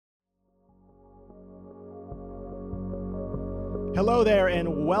Hello there,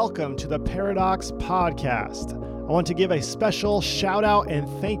 and welcome to the Paradox Podcast. I want to give a special shout out and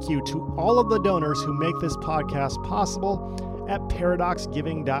thank you to all of the donors who make this podcast possible at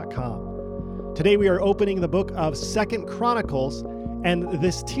paradoxgiving.com. Today we are opening the book of 2 Chronicles, and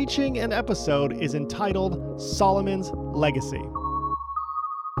this teaching and episode is entitled Solomon's Legacy.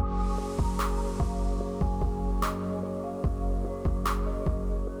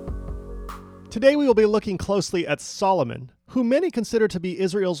 Today we will be looking closely at Solomon, who many consider to be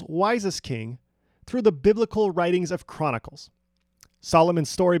Israel's wisest king, through the biblical writings of Chronicles. Solomon's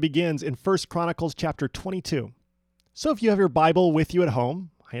story begins in 1 Chronicles chapter 22. So if you have your Bible with you at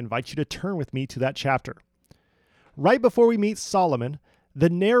home, I invite you to turn with me to that chapter. Right before we meet Solomon, the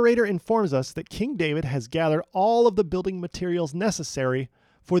narrator informs us that King David has gathered all of the building materials necessary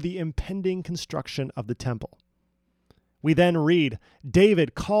for the impending construction of the temple. We then read,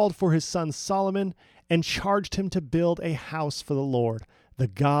 David called for his son Solomon and charged him to build a house for the Lord, the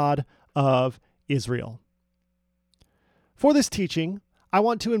God of Israel. For this teaching, I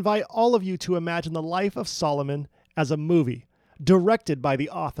want to invite all of you to imagine the life of Solomon as a movie directed by the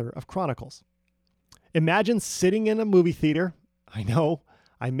author of Chronicles. Imagine sitting in a movie theater, I know,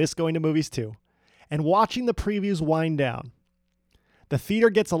 I miss going to movies too, and watching the previews wind down. The theater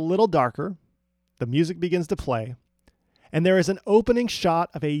gets a little darker, the music begins to play, and there is an opening shot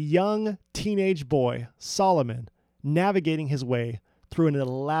of a young teenage boy, Solomon, navigating his way through an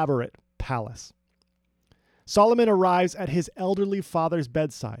elaborate palace. Solomon arrives at his elderly father's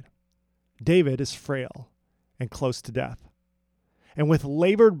bedside. David is frail and close to death. And with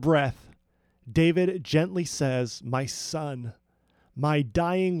labored breath, David gently says, "My son, my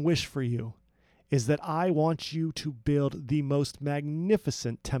dying wish for you is that I want you to build the most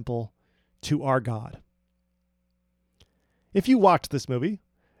magnificent temple to our God." If you watched this movie,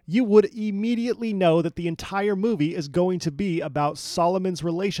 you would immediately know that the entire movie is going to be about Solomon's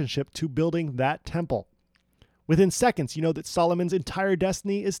relationship to building that temple. Within seconds, you know that Solomon's entire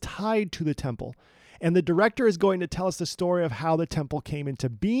destiny is tied to the temple, and the director is going to tell us the story of how the temple came into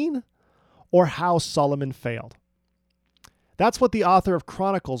being or how Solomon failed. That's what the author of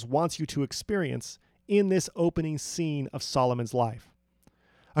Chronicles wants you to experience in this opening scene of Solomon's life.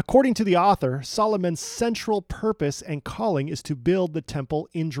 According to the author, Solomon's central purpose and calling is to build the temple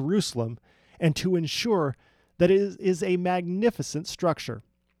in Jerusalem and to ensure that it is a magnificent structure.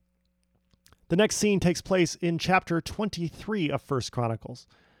 The next scene takes place in chapter 23 of 1 Chronicles.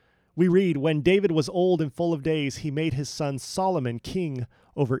 We read, "When David was old and full of days, he made his son Solomon king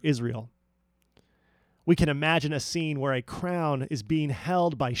over Israel." We can imagine a scene where a crown is being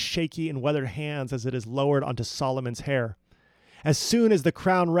held by shaky and weathered hands as it is lowered onto Solomon's hair. As soon as the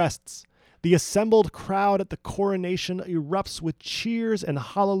crown rests, the assembled crowd at the coronation erupts with cheers and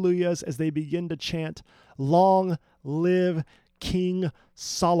hallelujahs as they begin to chant, "Long live King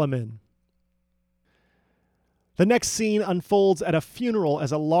Solomon." The next scene unfolds at a funeral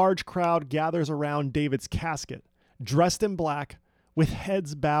as a large crowd gathers around David's casket, dressed in black, with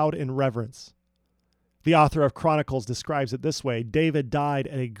heads bowed in reverence. The author of Chronicles describes it this way: David died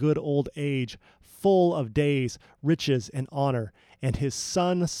at a good old age, full of days, riches, and honor, and his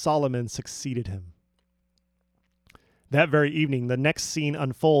son Solomon succeeded him. That very evening, the next scene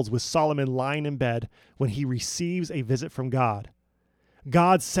unfolds with Solomon lying in bed when he receives a visit from God.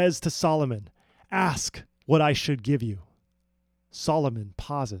 God says to Solomon, "Ask what I should give you." Solomon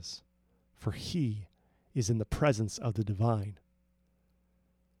pauses, for he is in the presence of the divine.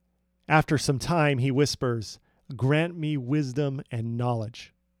 After some time, he whispers, "Grant me wisdom and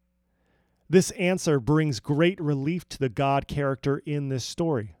knowledge." This answer brings great relief to the God character in this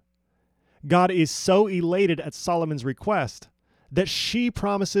story. God is so elated at Solomon's request that she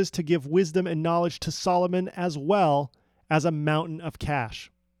promises to give wisdom and knowledge to Solomon as well as a mountain of cash.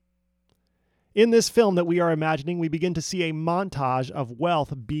 In this film that we are imagining, we begin to see a montage of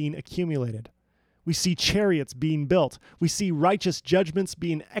wealth being accumulated. We see chariots being built. We see righteous judgments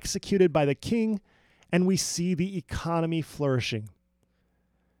being executed by the king, and we see the economy flourishing.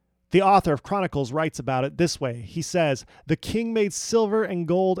 The author of Chronicles writes about it this way. He says, "The king made silver and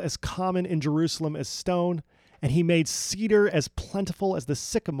gold as common in Jerusalem as stone, and he made cedar as plentiful as the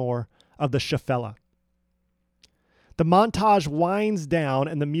sycamore of the Shephelah." The montage winds down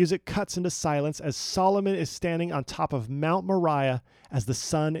and the music cuts into silence as Solomon is standing on top of Mount Moriah as the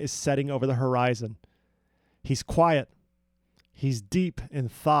sun is setting over the horizon. He's quiet. He's deep in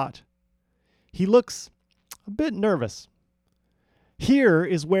thought. He looks a bit nervous. Here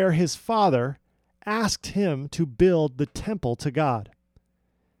is where his father asked him to build the temple to God.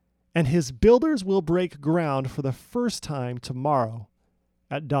 And his builders will break ground for the first time tomorrow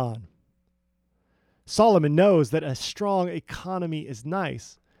at dawn. Solomon knows that a strong economy is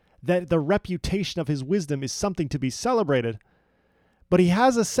nice, that the reputation of his wisdom is something to be celebrated, but he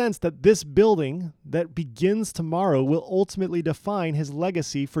has a sense that this building that begins tomorrow will ultimately define his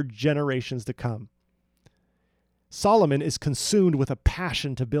legacy for generations to come. Solomon is consumed with a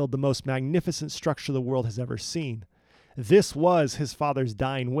passion to build the most magnificent structure the world has ever seen. This was his father's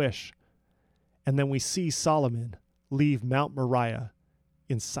dying wish. And then we see Solomon leave Mount Moriah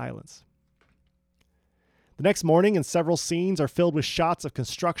in silence. The next morning, and several scenes are filled with shots of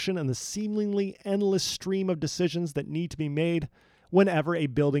construction and the seemingly endless stream of decisions that need to be made whenever a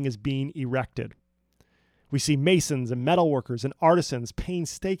building is being erected. We see masons and metalworkers and artisans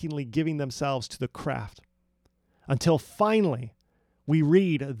painstakingly giving themselves to the craft. Until finally, we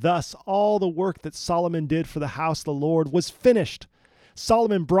read, "Thus all the work that Solomon did for the house of the Lord was finished.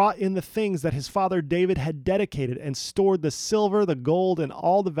 Solomon brought in the things that his father David had dedicated and stored the silver, the gold, and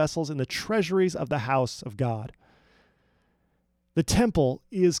all the vessels in the treasuries of the house of God." The temple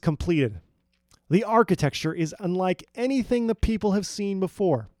is completed. The architecture is unlike anything the people have seen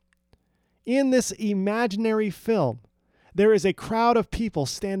before. In this imaginary film, there is a crowd of people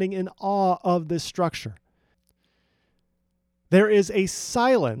standing in awe of this structure. There is a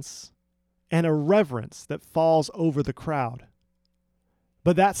silence and a reverence that falls over the crowd.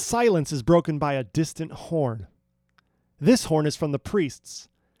 But that silence is broken by a distant horn. This horn is from the priests.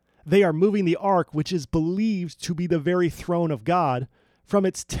 They are moving the ark, which is believed to be the very throne of God, from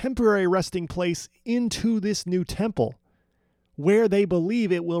its temporary resting place into this new temple, where they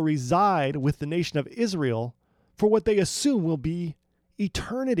believe it will reside with the nation of Israel for what they assume will be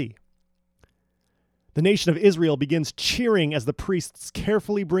eternity. The nation of Israel begins cheering as the priests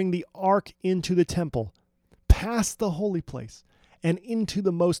carefully bring the ark into the temple, past the holy place, and into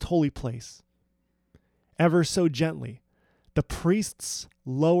the most holy place. Ever so gently, the priests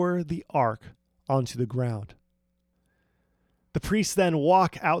lower the ark onto the ground. The priests then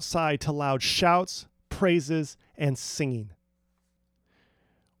walk outside to loud shouts, praises, and singing.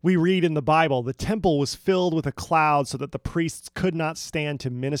 We read in the Bible, the temple was filled with a cloud so that the priests could not stand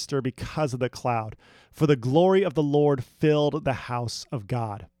to minister because of the cloud, for the glory of the Lord filled the house of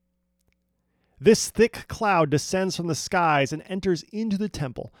God. This thick cloud descends from the skies and enters into the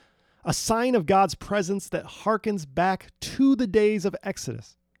temple, a sign of God's presence that harkens back to the days of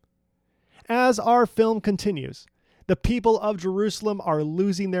Exodus. As our film continues, the people of Jerusalem are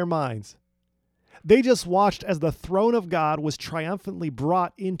losing their minds. They just watched as the throne of God was triumphantly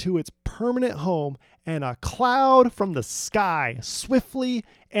brought into its permanent home, and a cloud from the sky swiftly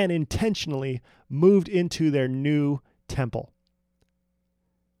and intentionally moved into their new temple.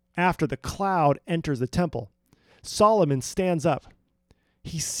 After the cloud enters the temple, Solomon stands up.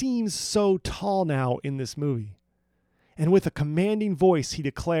 He seems so tall now in this movie. And with a commanding voice, he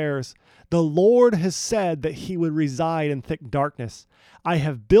declares, "The Lord has said that he would reside in thick darkness. I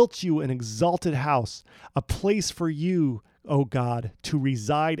have built you an exalted house, a place for you, O God, to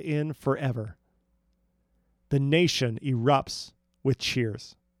reside in forever." The nation erupts with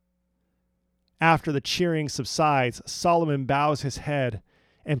cheers. After the cheering subsides, Solomon bows his head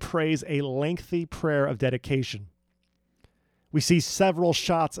and prays a lengthy prayer of dedication. We see several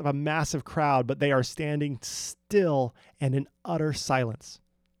shots of a massive crowd, but they are standing still and in utter silence.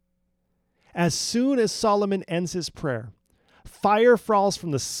 As soon as Solomon ends his prayer, fire falls from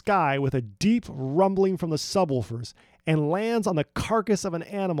the sky with a deep rumbling from the subwoofers and lands on the carcass of an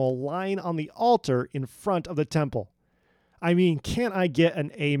animal lying on the altar in front of the temple. I mean, can't I get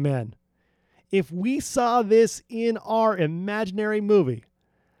an amen? If we saw this in our imaginary movie,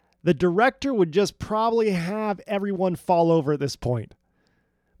 the director would just probably have everyone fall over at this point.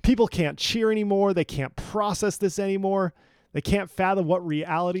 People can't cheer anymore. They can't process this anymore. They can't fathom what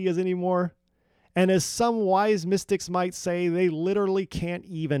reality is anymore. And as some wise mystics might say, they literally can't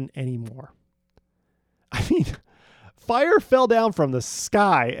even anymore. I mean, fire fell down from the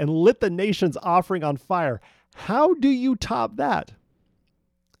sky and lit the nation's offering on fire. How do you top that?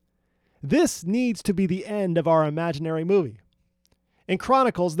 This needs to be the end of our imaginary movie. In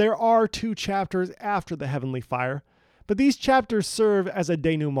Chronicles, there are 2 chapters after the heavenly fire, but these chapters serve as a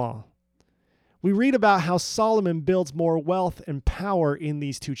denouement. We read about how Solomon builds more wealth and power in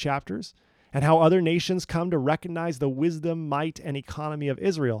these 2 chapters, and how other nations come to recognize the wisdom, might, and economy of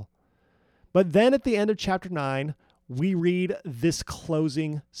Israel. But then at the end of chapter 9, we read this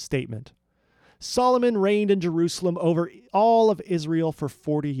closing statement. Solomon reigned in Jerusalem over all of Israel for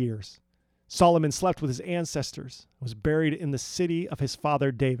 40 years. Solomon slept with his ancestors, was buried in the city of his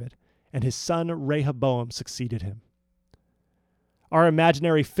father David, and his son Rehoboam succeeded him. Our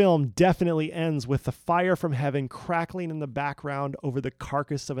imaginary film definitely ends with the fire from heaven crackling in the background over the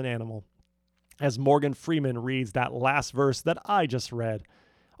carcass of an animal. as Morgan Freeman reads that last verse that I just read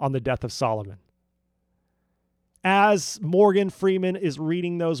on the death of Solomon. As Morgan Freeman is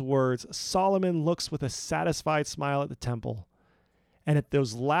reading those words, Solomon looks with a satisfied smile at the temple. And at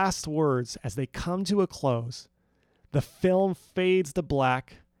those last words, as they come to a close, the film fades to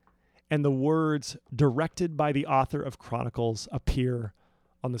black and the words directed by the author of Chronicles appear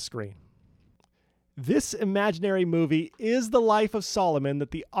on the screen. This imaginary movie is the life of Solomon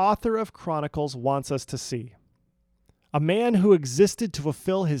that the author of Chronicles wants us to see. A man who existed to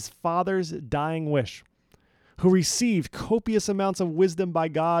fulfill his father's dying wish, who received copious amounts of wisdom by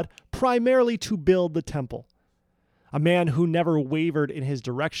God primarily to build the temple. A man who never wavered in his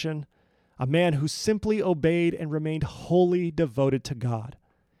direction, a man who simply obeyed and remained wholly devoted to God.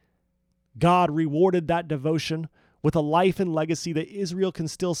 God rewarded that devotion with a life and legacy that Israel can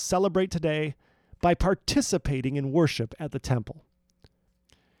still celebrate today by participating in worship at the temple.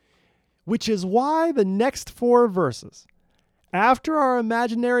 Which is why the next 4 verses, after our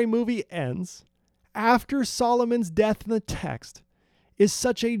imaginary movie ends, after Solomon's death in the text, is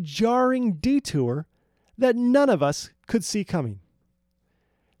such a jarring detour that none of us could see coming.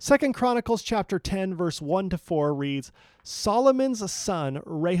 2 Chronicles chapter 10, verse 1-4 reads, Solomon's son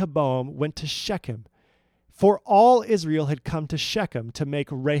Rehoboam went to Shechem, for all Israel had come to Shechem to make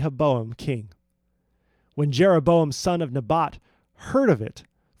Rehoboam king. When Jeroboam son of Nebat heard of it,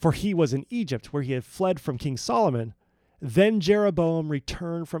 for he was in Egypt where he had fled from King Solomon, then Jeroboam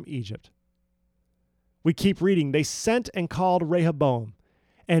returned from Egypt. We keep reading, they sent and called Rehoboam,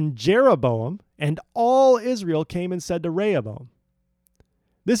 and Jeroboam and all Israel came and said to Rehoboam.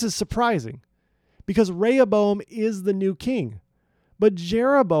 This is surprising, because Rehoboam is the new king, but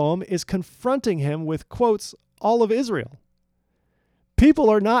Jeroboam is confronting him with, quotes, all of Israel. People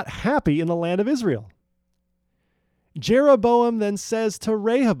are not happy in the land of Israel. Jeroboam then says to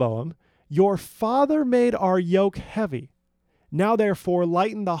Rehoboam, your father made our yoke heavy. Now therefore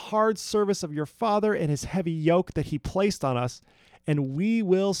lighten the hard service of your father and his heavy yoke that he placed on us, and we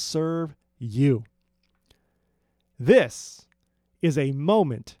will serve you. This is a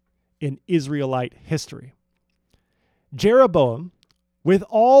moment in Israelite history. Jeroboam, with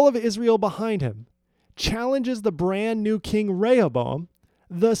all of Israel behind him, challenges the brand new king Rehoboam,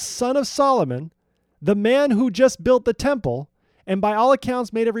 the son of Solomon, the man who just built the temple, and by all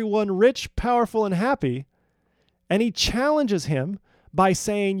accounts made everyone rich, powerful, and happy, and he challenges him by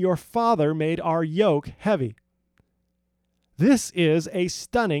saying, your father made our yoke heavy. This is a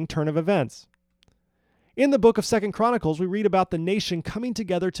stunning turn of events. In the book of 2 Chronicles, we read about the nation coming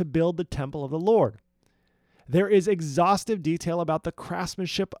together to build the temple of the Lord. There is exhaustive detail about the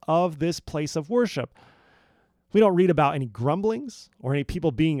craftsmanship of this place of worship. We don't read about any grumblings or any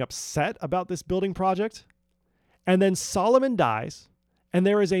people being upset about this building project. And then Solomon dies, and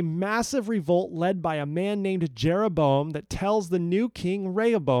there is a massive revolt led by a man named Jeroboam that tells the new king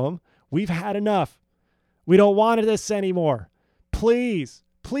Rehoboam, we've had enough. We don't want this anymore. Please,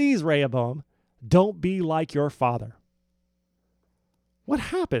 please, Rehoboam, don't be like your father. What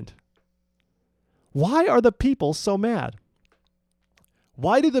happened? Why are the people so mad?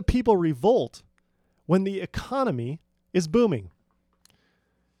 Why do the people revolt when the economy is booming?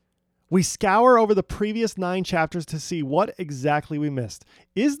 We scour over the previous 9 chapters to see what exactly we missed.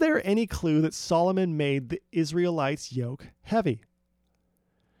 Is there any clue that Solomon made the Israelites' yoke heavy?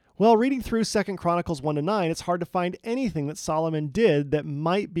 Well, reading through 2 Chronicles 1-9, it's hard to find anything that Solomon did that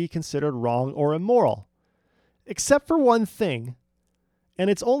might be considered wrong or immoral, except for one thing, and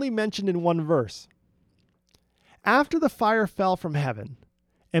it's only mentioned in one verse. After the fire fell from heaven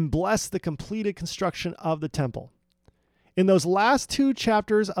and blessed the completed construction of the temple, in those last 2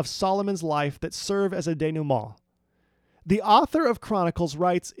 chapters of Solomon's life that serve as a denouement, the author of Chronicles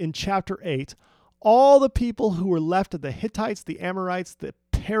writes in chapter 8, all the people who were left of the Hittites, the Amorites, the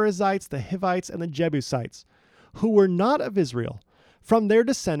Perizzites, the Hivites, and the Jebusites, who were not of Israel, from their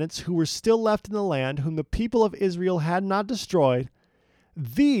descendants who were still left in the land, whom the people of Israel had not destroyed,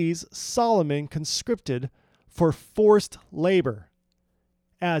 these Solomon conscripted for forced labor,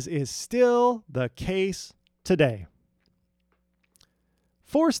 as is still the case today.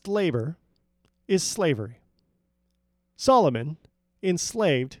 Forced labor is slavery. Solomon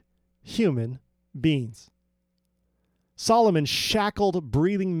enslaved human beings. Solomon shackled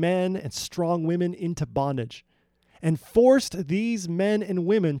breathing men and strong women into bondage and forced these men and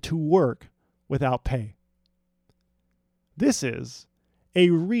women to work without pay. This is a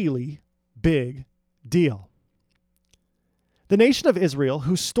really big deal. The nation of Israel,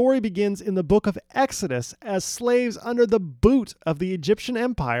 whose story begins in the book of Exodus as slaves under the boot of the Egyptian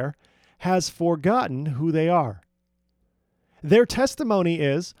empire, has forgotten who they are. Their testimony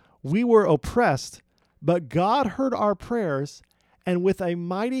is, We were oppressed, but God heard our prayers, and with a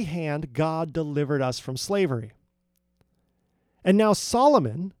mighty hand God delivered us from slavery. And now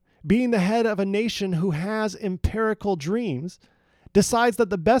Solomon, being the head of a nation who has empirical dreams, decides that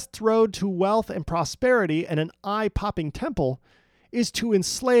the best road to wealth and prosperity and an eye-popping temple is to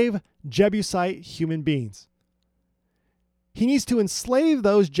enslave Jebusite human beings. He needs to enslave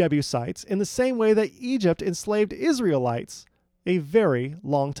those Jebusites in the same way that Egypt enslaved Israelites a very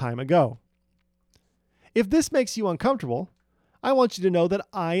long time ago. If this makes you uncomfortable, I want you to know that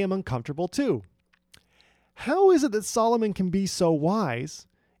I am uncomfortable too. How is it that Solomon can be so wise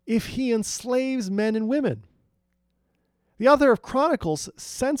if he enslaves men and women? The author of Chronicles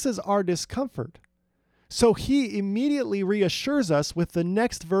senses our discomfort, so he immediately reassures us with the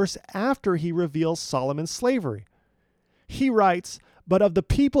next verse after he reveals Solomon's slavery. He writes, "But of the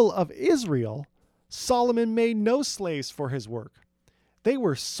people of Israel, Solomon made no slaves for his work. They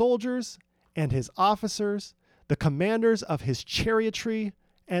were soldiers and his officers, the commanders of his chariotry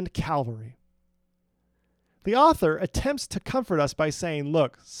and cavalry." The author attempts to comfort us by saying,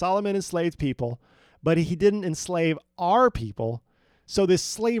 look, Solomon enslaved people, but he didn't enslave our people, so this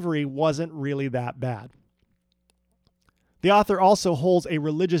slavery wasn't really that bad. The author also holds a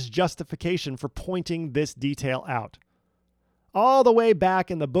religious justification for pointing this detail out. All the way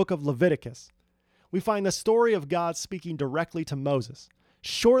back in the book of Leviticus, we find the story of God speaking directly to Moses,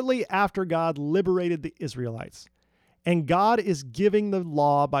 shortly after God liberated the Israelites. And God is giving the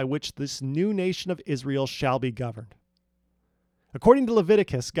law by which this new nation of Israel shall be governed. According to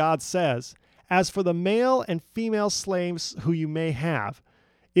Leviticus, God says, "As for the male and female slaves who you may have,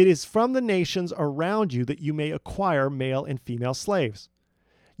 it is from the nations around you that you may acquire male and female slaves.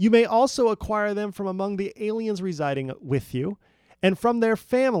 You may also acquire them from among the aliens residing with you, and from their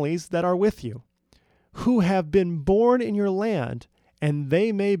families that are with you, who have been born in your land, and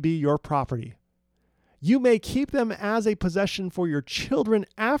they may be your property. You may keep them as a possession for your children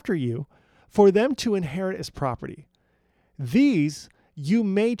after you, for them to inherit as property. These you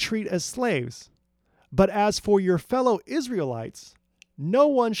may treat as slaves, but as for your fellow Israelites, no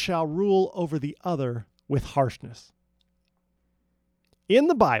one shall rule over the other with harshness." In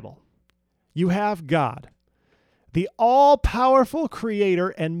the Bible, you have God, the all-powerful creator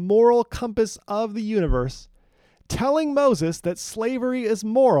and moral compass of the universe, telling Moses that slavery is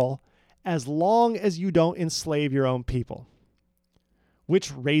moral as long as you don't enslave your own people.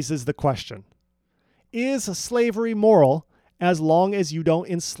 Which raises the question, is slavery moral as long as you don't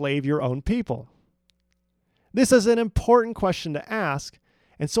enslave your own people? This is an important question to ask,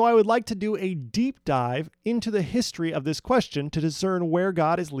 and so I would like to do a deep dive into the history of this question to discern where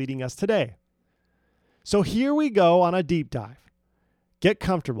God is leading us today. So here we go on a deep dive. Get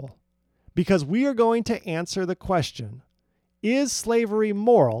comfortable, because we are going to answer the question, is slavery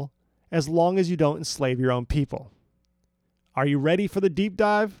moral as long as you don't enslave your own people? Are you ready for the deep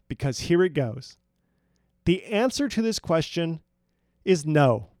dive? Because here it goes. The answer to this question is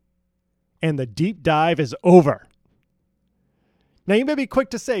no, and the deep dive is over. Now, you may be quick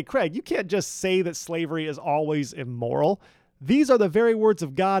to say, Craig, you can't just say that slavery is always immoral. These are the very words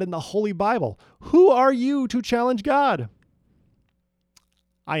of God in the Holy Bible. Who are you to challenge God?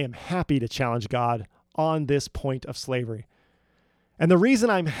 I am happy to challenge God on this point of slavery. And the reason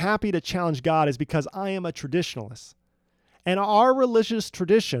I'm happy to challenge God is because I am a traditionalist. And our religious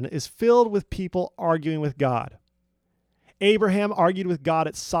tradition is filled with people arguing with God. Abraham argued with God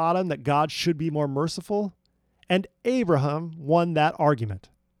at Sodom that God should be more merciful, and Abraham won that argument.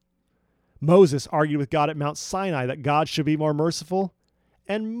 Moses argued with God at Mount Sinai that God should be more merciful,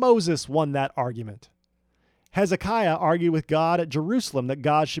 and Moses won that argument. Hezekiah argued with God at Jerusalem that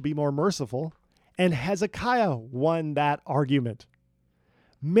God should be more merciful, and Hezekiah won that argument.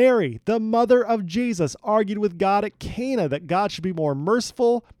 Mary, the mother of Jesus, argued with God at Cana that God should be more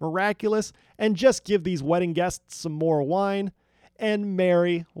merciful, miraculous, and just give these wedding guests some more wine, and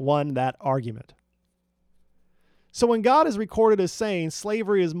Mary won that argument. So when God is recorded as saying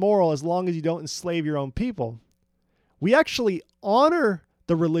slavery is moral as long as you don't enslave your own people, we actually honor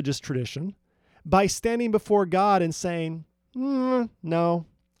the religious tradition by standing before God and saying, no,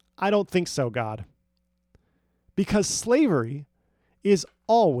 I don't think so, God. Because slavery is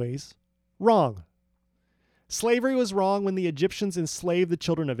always wrong. Slavery was wrong when the Egyptians enslaved the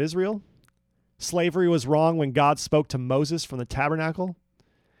children of Israel. Slavery was wrong when God spoke to Moses from the tabernacle.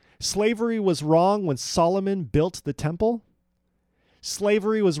 Slavery was wrong when Solomon built the temple.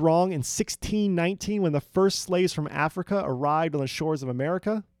 Slavery was wrong in 1619 when the first slaves from Africa arrived on the shores of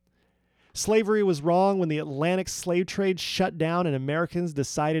America. Slavery was wrong when the Atlantic slave trade shut down and Americans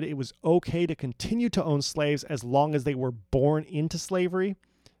decided it was okay to continue to own slaves as long as they were born into slavery.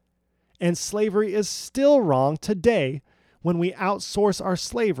 And slavery is still wrong today when we outsource our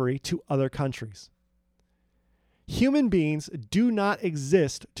slavery to other countries. Human beings do not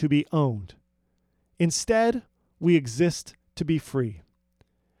exist to be owned. Instead, we exist to be free.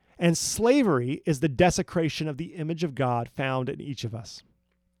 And slavery is the desecration of the image of God found in each of us.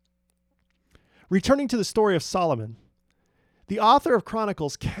 Returning to the story of Solomon, the author of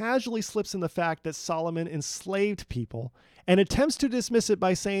Chronicles casually slips in the fact that Solomon enslaved people and attempts to dismiss it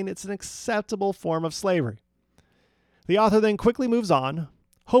by saying it's an acceptable form of slavery. The author then quickly moves on,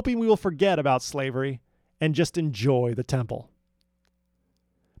 hoping we will forget about slavery and just enjoy the temple.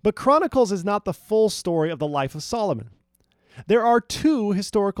 But Chronicles is not the full story of the life of Solomon. There are two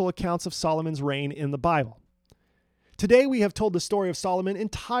historical accounts of Solomon's reign in the Bible. Today we have told the story of Solomon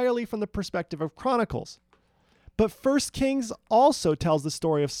entirely from the perspective of Chronicles. But 1 Kings also tells the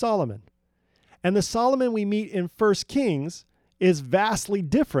story of Solomon. And the Solomon we meet in 1 Kings is vastly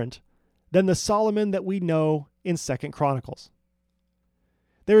different than the Solomon that we know in 2 Chronicles.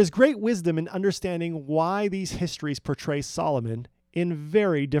 There is great wisdom in understanding why these histories portray Solomon in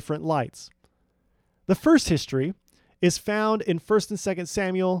very different lights. The first history is found in 1 and 2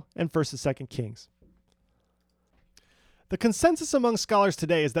 Samuel and 1 and 2 Kings. The consensus among scholars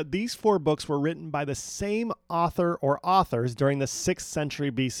today is that these four books were written by the same author or authors during the 6th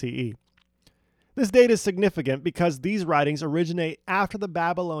century BCE. This date is significant because these writings originate after the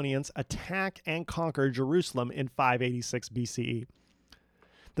Babylonians attack and conquer Jerusalem in 586 BCE.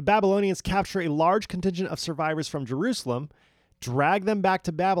 The Babylonians capture a large contingent of survivors from Jerusalem, drag them back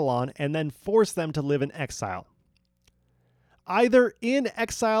to Babylon, and then force them to live in exile. Either in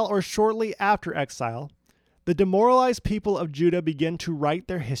exile or shortly after exile, the demoralized people of Judah begin to write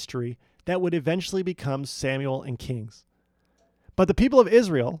their history that would eventually become Samuel and Kings. But the people of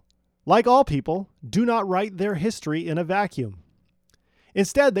Israel, like all people, do not write their history in a vacuum.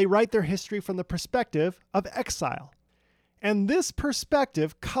 Instead, they write their history from the perspective of exile. And this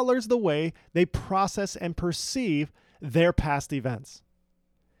perspective colors the way they process and perceive their past events.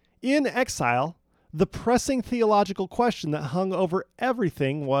 In exile, the pressing theological question that hung over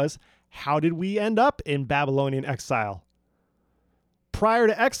everything was, how did we end up in Babylonian exile? Prior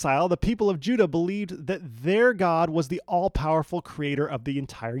to exile, the people of Judah believed that their God was the all-powerful creator of the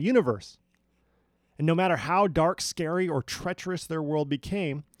entire universe. And no matter how dark, scary, or treacherous their world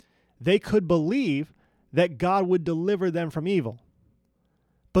became, they could believe that God would deliver them from evil.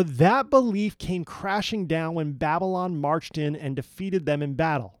 But that belief came crashing down when Babylon marched in and defeated them in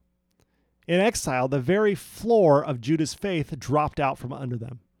battle. In exile, the very floor of Judah's faith dropped out from under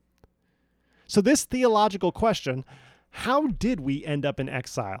them. So this theological question, how did we end up in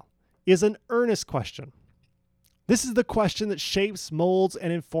exile, is an earnest question. This is the question that shapes, molds,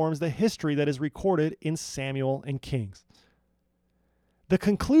 and informs the history that is recorded in Samuel and Kings. The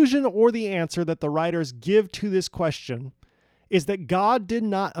conclusion or the answer that the writers give to this question is that God did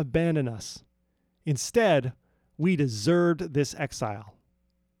not abandon us. Instead, we deserved this exile.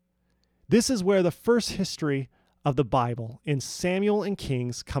 This is where the first history of the Bible in Samuel and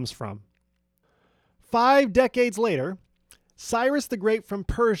Kings comes from. 5 decades later, Cyrus the Great from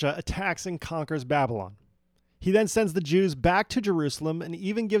Persia attacks and conquers Babylon. He then sends the Jews back to Jerusalem and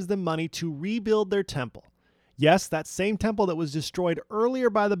even gives them money to rebuild their temple. Yes, that same temple that was destroyed earlier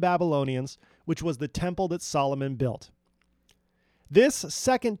by the Babylonians, which was the temple that Solomon built. This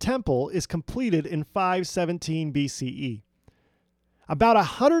second temple is completed in 517 BCE. About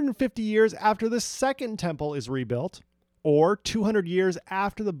 150 years after the second temple is rebuilt, or 200 years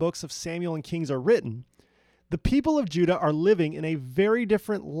after the books of Samuel and Kings are written, the people of Judah are living in a very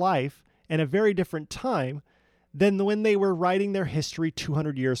different life and a very different time than when they were writing their history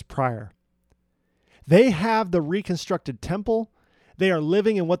 200 years prior. They have the reconstructed temple, they are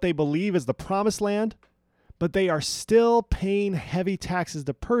living in what they believe is the promised land, but they are still paying heavy taxes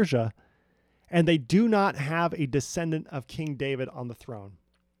to Persia, and they do not have a descendant of King David on the throne.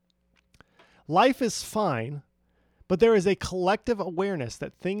 Life is fine, but there is a collective awareness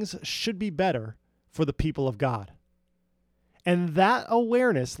that things should be better for the people of God. And that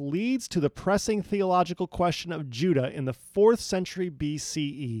awareness leads to the pressing theological question of Judah in the 4th century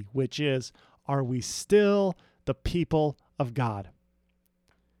BCE, which is, are we still the people of God?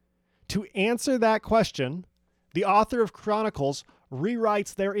 To answer that question, the author of Chronicles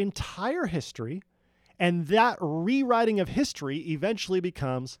rewrites their entire history, and that rewriting of history eventually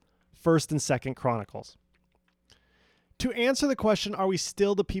becomes 1st and 2nd Chronicles. To answer the question, are we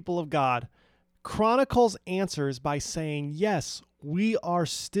still the people of God? Chronicles answers by saying, yes, we are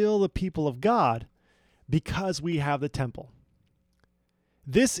still the people of God because we have the temple.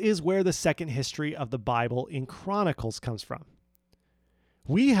 This is where the second history of the Bible in Chronicles comes from.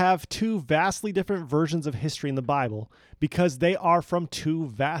 We have two vastly different versions of history in the Bible because they are from two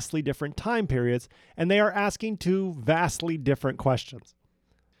vastly different time periods and they are asking two vastly different questions.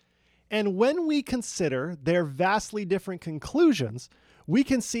 And when we consider their vastly different conclusions, we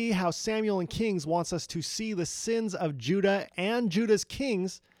can see how Samuel and Kings wants us to see the sins of Judah and Judah's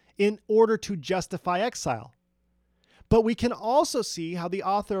kings in order to justify exile. But we can also see how the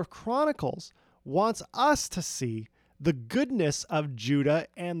author of Chronicles wants us to see the goodness of Judah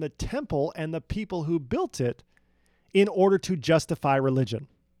and the temple and the people who built it in order to justify religion.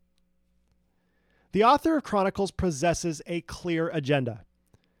 The author of Chronicles possesses a clear agenda.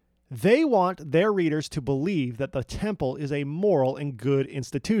 They want their readers to believe that the temple is a moral and good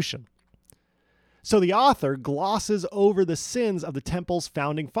institution. So the author glosses over the sins of the temple's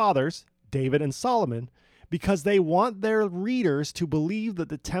founding fathers, David and Solomon, because they want their readers to believe that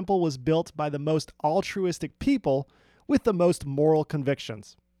the temple was built by the most altruistic people with the most moral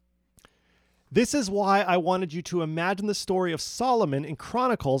convictions. This is why I wanted you to imagine the story of Solomon in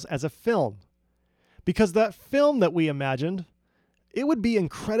Chronicles as a film. Because that film that we imagined, it would be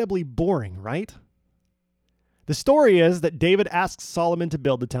incredibly boring, right? The story is that David asks Solomon to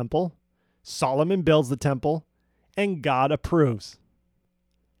build the temple, Solomon builds the temple, and God approves.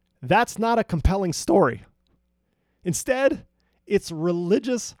 That's not a compelling story. Instead, it's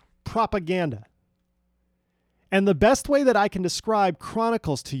religious propaganda. And the best way that I can describe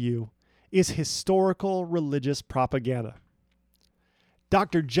Chronicles to you is historical religious propaganda.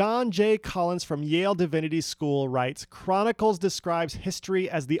 Dr. John J. Collins from Yale Divinity School writes, Chronicles describes history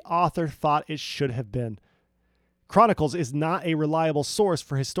as the author thought it should have been. Chronicles is not a reliable source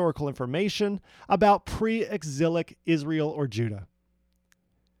for historical information about pre-exilic Israel or Judah.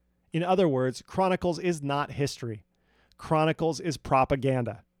 In other words, Chronicles is not history. Chronicles is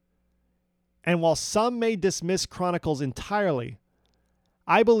propaganda. And while some may dismiss Chronicles entirely,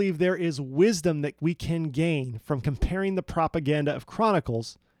 I believe there is wisdom that we can gain from comparing the propaganda of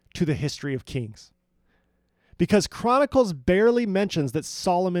Chronicles to the history of Kings. Because Chronicles barely mentions that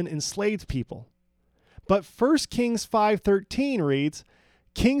Solomon enslaved people. But 1 Kings 5:13 reads,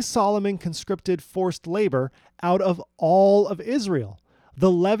 King Solomon conscripted forced labor out of all of Israel.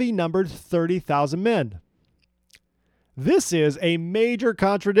 The levy numbered 30,000 men. This is a major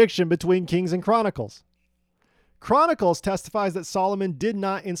contradiction between Kings and Chronicles. Chronicles testifies that Solomon did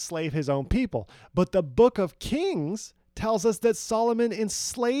not enslave his own people, but the book of Kings tells us that Solomon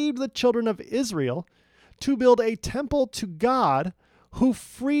enslaved the children of Israel to build a temple to God who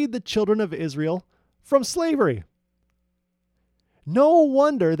freed the children of Israel from slavery. No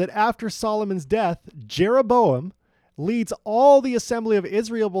wonder that after Solomon's death, Jeroboam leads all the assembly of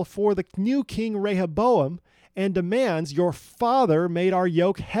Israel before the new king Rehoboam and demands, Your father made our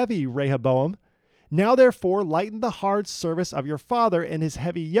yoke heavy, Rehoboam. Now therefore lighten the hard service of your father and his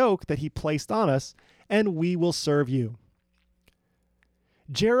heavy yoke that he placed on us, and we will serve you.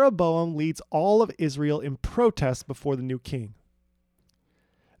 Jeroboam leads all of Israel in protest before the new king.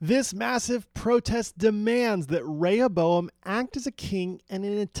 This massive protest demands that Rehoboam act as a king in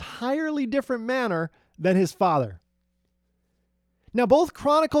an entirely different manner than his father. Now, both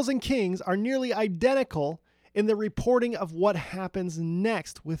Chronicles and Kings are nearly identical in the reporting of what happens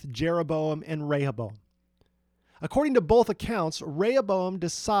next with Jeroboam and Rehoboam. According to both accounts, Rehoboam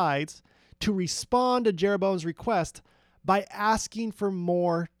decides to respond to Jeroboam's request by asking for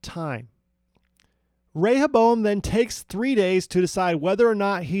more time. Rehoboam then takes 3 days to decide whether or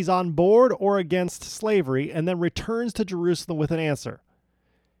not he's on board or against slavery, and then returns to Jerusalem with an answer.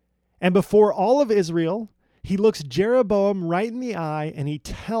 And before all of Israel, he looks Jeroboam right in the eye and he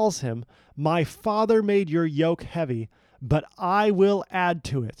tells him, My father made your yoke heavy, but I will add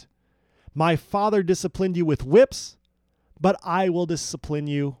to it. My father disciplined you with whips, but I will discipline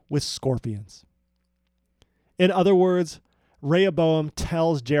you with scorpions. In other words, Rehoboam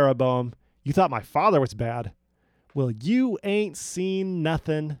tells Jeroboam, You thought my father was bad? Well, you ain't seen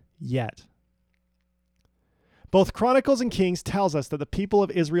nothing yet. Both Chronicles and Kings tells us that the people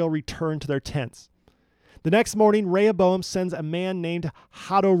of Israel returned to their tents. The next morning, Rehoboam sends a man named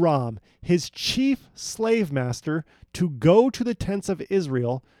Hadoram, his chief slave master, to go to the tents of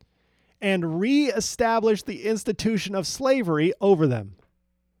Israel and re-establish the institution of slavery over them.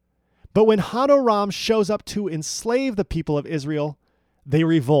 But when Hadoram shows up to enslave the people of Israel, they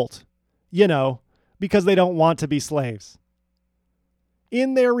revolt. Because they don't want to be slaves.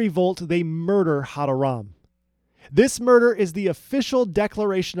 In their revolt, they murder Hadoram. This murder is the official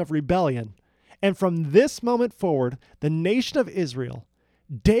declaration of rebellion. And from this moment forward, the nation of Israel,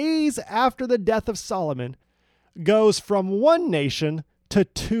 days after the death of Solomon, goes from one nation to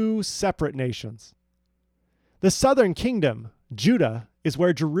two separate nations. The southern kingdom, Judah, is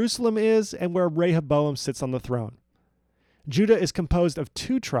where Jerusalem is and where Rehoboam sits on the throne. Judah is composed of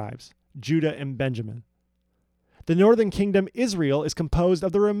two tribes, Judah and Benjamin. The northern kingdom, Israel, is composed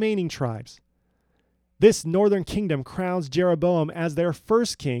of the remaining tribes. This northern kingdom crowns Jeroboam as their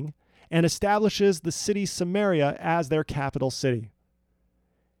first king and establishes the city Samaria as their capital city.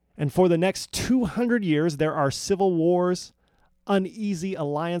 And for the next 200 years, there are civil wars, uneasy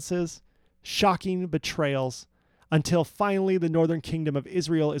alliances, shocking betrayals, until finally the northern kingdom of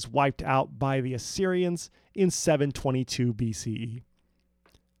Israel is wiped out by the Assyrians in 722 BCE.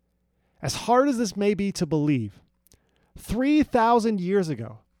 As hard as this may be to believe, 3,000 years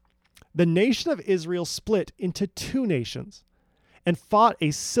ago, the nation of Israel split into two nations and fought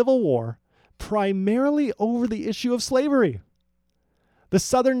a civil war primarily over the issue of slavery. The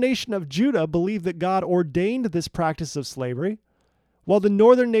southern nation of Judah believed that God ordained this practice of slavery, while the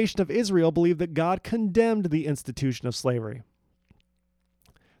northern nation of Israel believed that God condemned the institution of slavery.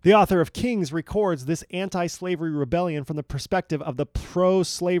 The author of Kings records this anti-slavery rebellion from the perspective of the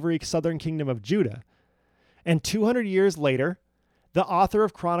pro-slavery southern kingdom of Judah. And 200 years later, the author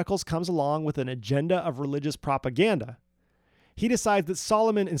of Chronicles comes along with an agenda of religious propaganda. He decides that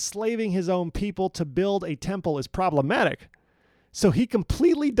Solomon enslaving his own people to build a temple is problematic, so he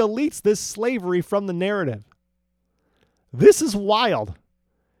completely deletes this slavery from the narrative. This is wild,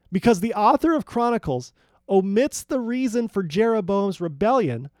 because the author of Chronicles omits the reason for Jeroboam's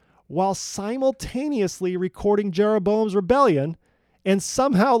rebellion while simultaneously recording Jeroboam's rebellion and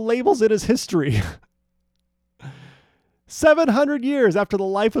somehow labels it as history. 700 years after the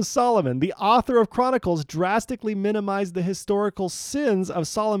life of Solomon, the author of Chronicles drastically minimized the historical sins of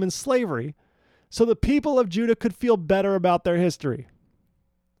Solomon's slavery so the people of Judah could feel better about their history.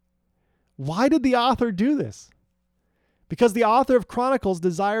 Why did the author do this? Because the author of Chronicles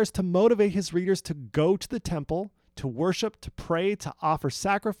desires to motivate his readers to go to the temple, to worship, to pray, to offer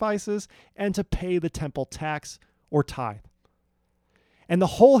sacrifices, and to pay the temple tax or tithe. And the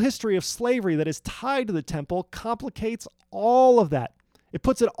whole history of slavery that is tied to the temple complicates all of that. It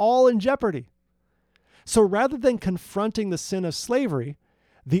puts it all in jeopardy. So rather than confronting the sin of slavery,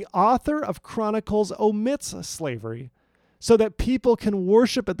 the author of Chronicles omits slavery so that people can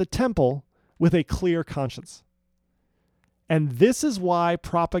worship at the temple with a clear conscience. And this is why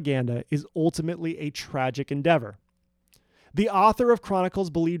propaganda is ultimately a tragic endeavor. The author of Chronicles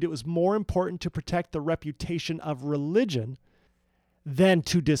believed it was more important to protect the reputation of religion than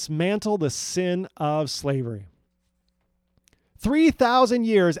to dismantle the sin of slavery. 3,000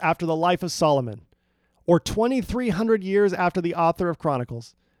 years after the life of Solomon, or 2,300 years after the author of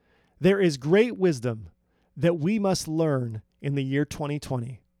Chronicles, there is great wisdom that we must learn in the year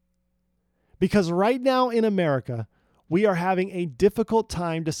 2020. Because right now in America, we are having a difficult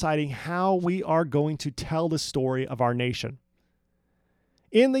time deciding how we are going to tell the story of our nation.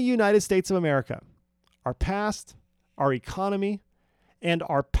 In the United States of America, our past, our economy, and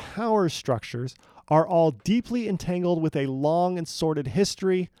our power structures are all deeply entangled with a long and sordid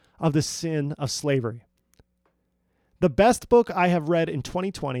history of the sin of slavery. The best book I have read in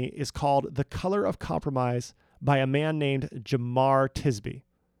 2020 is called The Color of Compromise by a man named Jemar Tisby.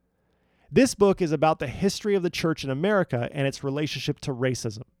 This book is about the history of the church in America and its relationship to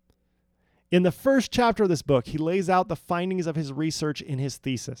racism. In the first chapter of this book, he lays out the findings of his research in his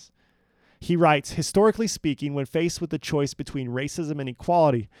thesis. He writes, historically speaking, when faced with the choice between racism and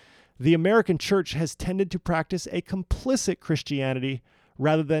equality, the American church has tended to practice a complicit Christianity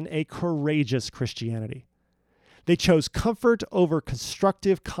rather than a courageous Christianity. They chose comfort over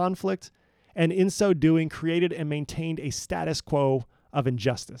constructive conflict, and in so doing created and maintained a status quo of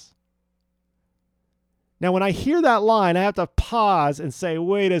injustice. Now, when I hear that line, I have to pause and say,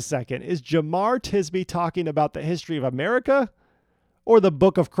 wait a second, is Jemar Tisby talking about the history of America or the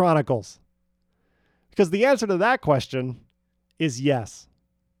book of Chronicles? Because the answer to that question is yes.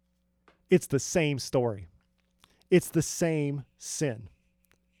 It's the same story. It's the same sin.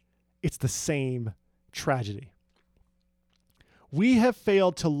 It's the same tragedy. We have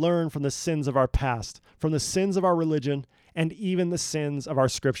failed to learn from the sins of our past, from the sins of our religion, and even the sins of our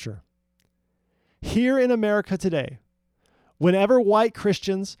scripture. Here in America today, whenever white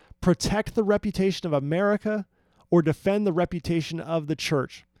Christians protect the reputation of America or defend the reputation of the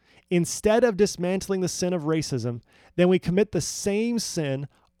church, instead of dismantling the sin of racism, then we commit the same sin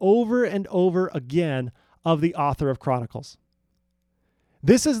over and over again of the author of Chronicles.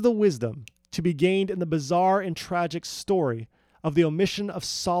 This is the wisdom to be gained in the bizarre and tragic story of the omission of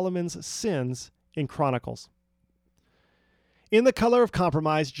Solomon's sins in Chronicles. In The Color of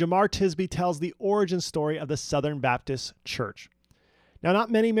Compromise, Jemar Tisby tells the origin story of the Southern Baptist Church. Now,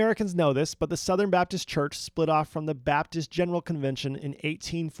 not many Americans know this, but the Southern Baptist Church split off from the Baptist General Convention in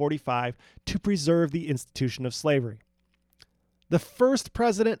 1845 to preserve the institution of slavery. The first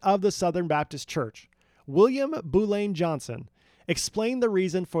president of the Southern Baptist Church, William Boulain Johnson, explained the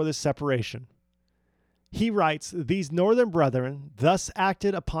reason for this separation. He writes, "These northern brethren thus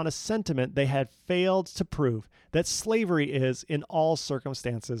acted upon a sentiment they had failed to prove, that slavery is, in all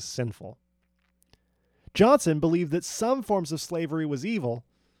circumstances, sinful." Johnson believed that some forms of slavery was evil,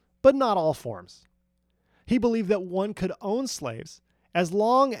 but not all forms. He believed that one could own slaves as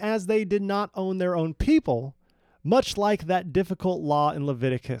long as they did not own their own people, much like that difficult law in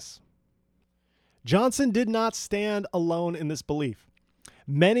Leviticus. Johnson did not stand alone in this belief.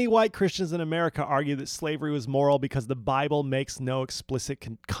 Many white Christians in America argue that slavery was moral because the Bible makes no explicit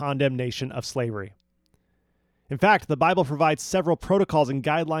condemnation of slavery. In fact, the Bible provides several protocols and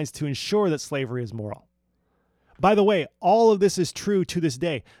guidelines to ensure that slavery is moral. By the way, all of this is true to this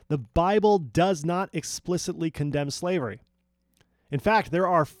day. The Bible does not explicitly condemn slavery. In fact, there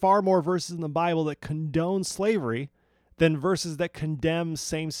are far more verses in the Bible that condone slavery than verses that condemn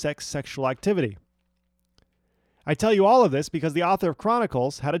same-sex sexual activity. I tell you all of this because the author of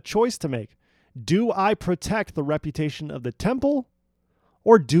Chronicles had a choice to make. Do I protect the reputation of the temple,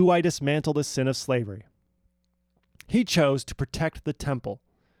 or do I dismantle the sin of slavery? He chose to protect the temple,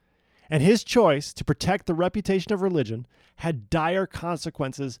 and his choice to protect the reputation of religion had dire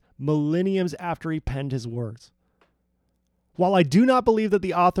consequences millenniums after he penned his words. While I do not believe that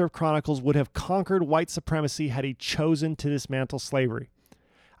the author of Chronicles would have conquered white supremacy had he chosen to dismantle slavery,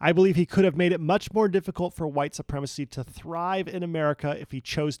 I believe he could have made it much more difficult for white supremacy to thrive in America if he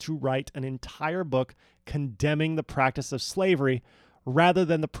chose to write an entire book condemning the practice of slavery rather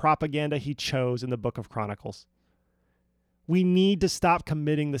than the propaganda he chose in the book of Chronicles. We need to stop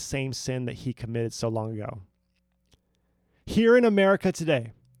committing the same sin that he committed so long ago. Here in America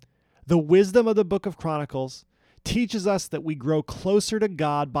today, the wisdom of the book of Chronicles teaches us that we grow closer to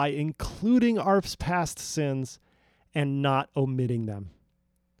God by including our past sins and not omitting them.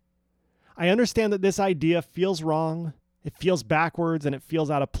 I understand that this idea feels wrong, it feels backwards, and it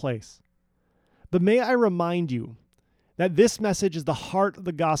feels out of place. But may I remind you that this message is the heart of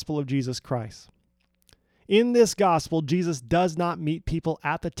the gospel of Jesus Christ. In this gospel, Jesus does not meet people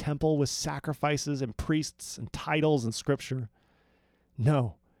at the temple with sacrifices and priests and titles and scripture.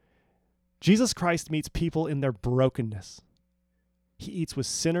 No. Jesus Christ meets people in their brokenness. He eats with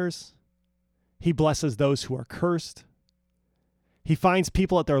sinners. He blesses those who are cursed. He finds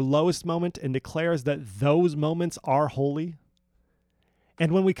people at their lowest moment and declares that those moments are holy.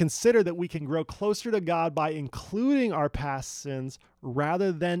 And when we consider that we can grow closer to God by including our past sins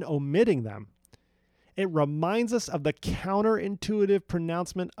rather than omitting them, it reminds us of the counterintuitive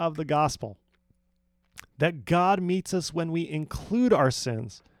pronouncement of the gospel, that God meets us when we include our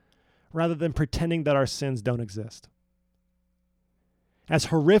sins rather than pretending that our sins don't exist. As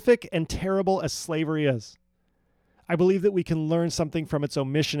horrific and terrible as slavery is, I believe that we can learn something from its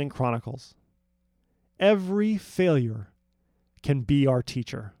omission in Chronicles. Every failure can be our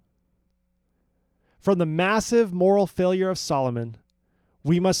teacher. From the massive moral failure of Solomon,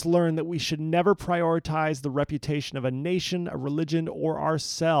 we must learn that we should never prioritize the reputation of a nation, a religion, or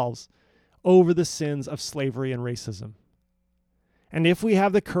ourselves over the sins of slavery and racism. And if we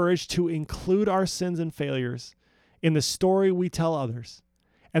have the courage to include our sins and failures in the story we tell others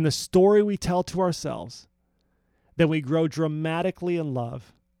and the story we tell to ourselves, then we grow dramatically in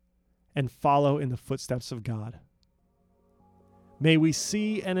love and follow in the footsteps of God. May we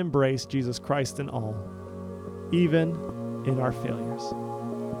see and embrace Jesus Christ in all, even in our failures.